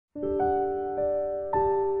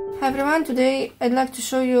Hi everyone, today I'd like to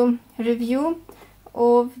show you a review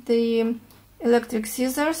of the electric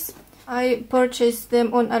scissors. I purchased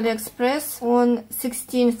them on AliExpress on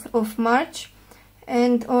 16th of March,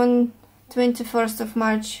 and on 21st of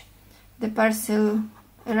March the parcel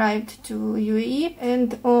arrived to UAE,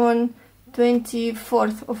 and on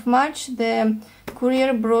 24th of March the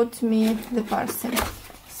courier brought me the parcel.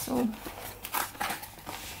 So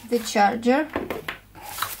the charger,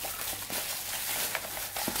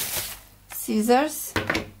 scissors,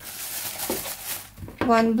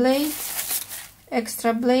 one blade,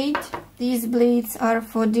 extra blade. These blades are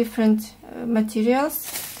for different materials,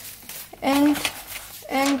 and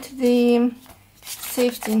the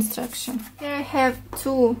safety instruction. Here I have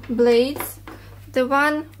two blades. The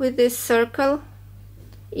one with this circle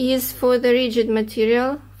is for the rigid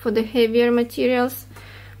material, for the heavier materials,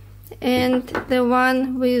 and the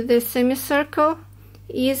one with the semicircle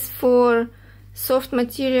is for soft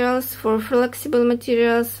materials, for flexible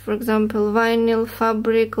materials, for example vinyl,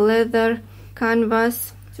 fabric, leather,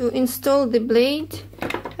 canvas. To install the blade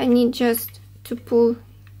I need just to pull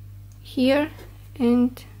here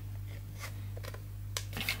and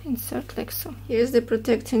insert like so. Here's the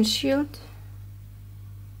protecting shield.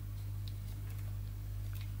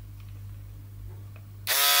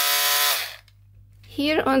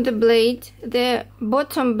 Here on the blade, the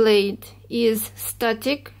bottom blade is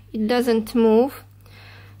static, it doesn't move,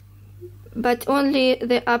 but only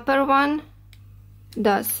the upper one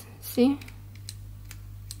does. See?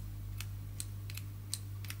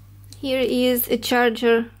 Here is a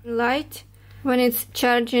charger light. When it's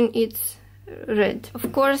charging, it's red.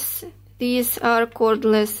 Of course, these are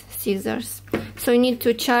cordless scissors, so you need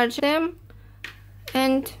to charge them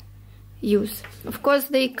and use. Of course,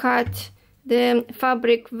 they cut the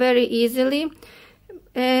fabric very easily,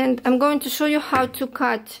 and I'm going to show you how to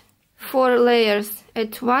cut 4 layers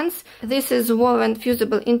at once. This is woven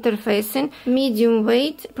fusible interfacing, medium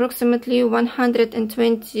weight, approximately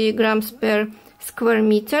 120 grams per square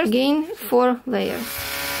meter. Again, 4 layers.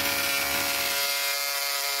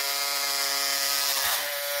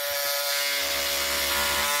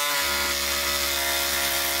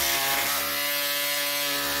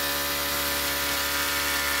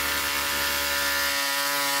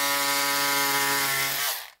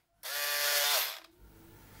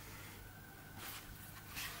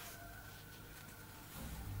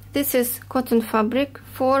 This is cotton fabric,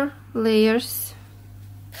 4 layers.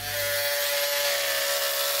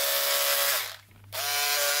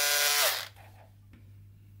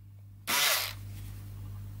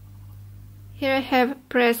 Here I have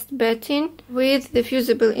pressed batting with the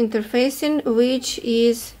fusible interfacing, which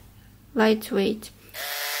is lightweight.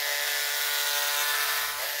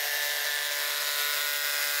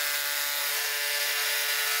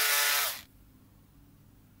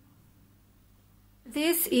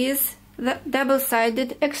 This is the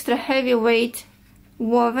double-sided extra heavyweight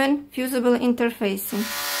woven fusible interfacing.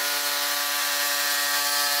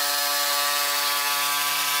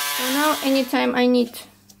 So now anytime I need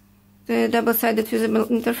the double-sided fusible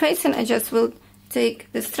interfacing, I just will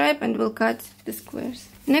take the stripe and will cut the squares.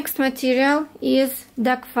 Next material is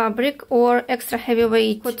duck fabric or extra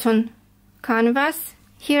heavyweight cotton canvas.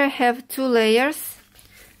 Here I have 2 layers.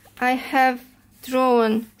 I have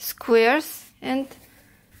drawn squares and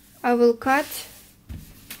I will cut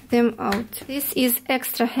them out. This is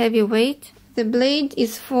extra heavyweight. The blade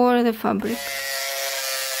is for the fabric.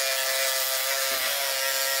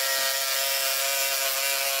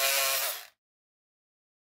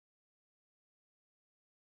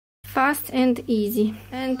 Fast and easy.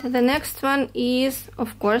 And the next one is,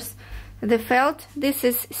 of course, the felt. This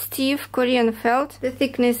is stiff Korean felt. The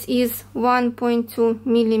thickness is 1.2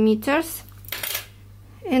 millimeters.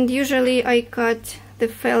 And usually I cut the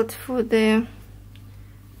felt for the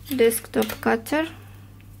desktop cutter,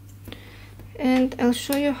 and I'll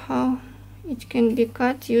show you how it can be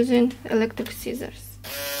cut using electric scissors.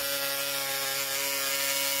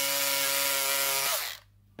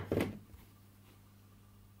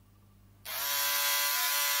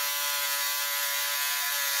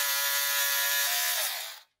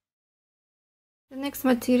 The next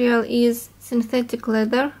material is synthetic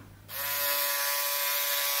leather.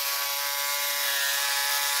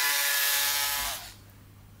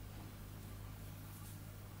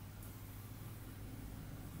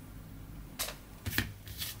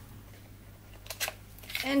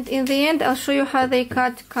 And in the end I'll show you how they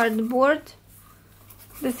cut cardboard.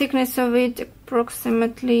 The thickness of it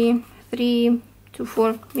approximately 3 to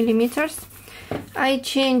 4 millimeters. I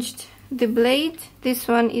changed the blade. This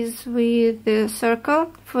one is with the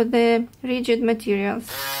circle for the rigid materials.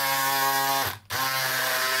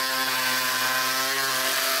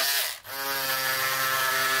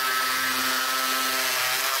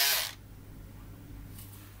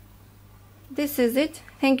 this is it.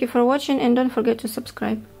 Thank you for watching and don't forget to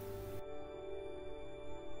subscribe.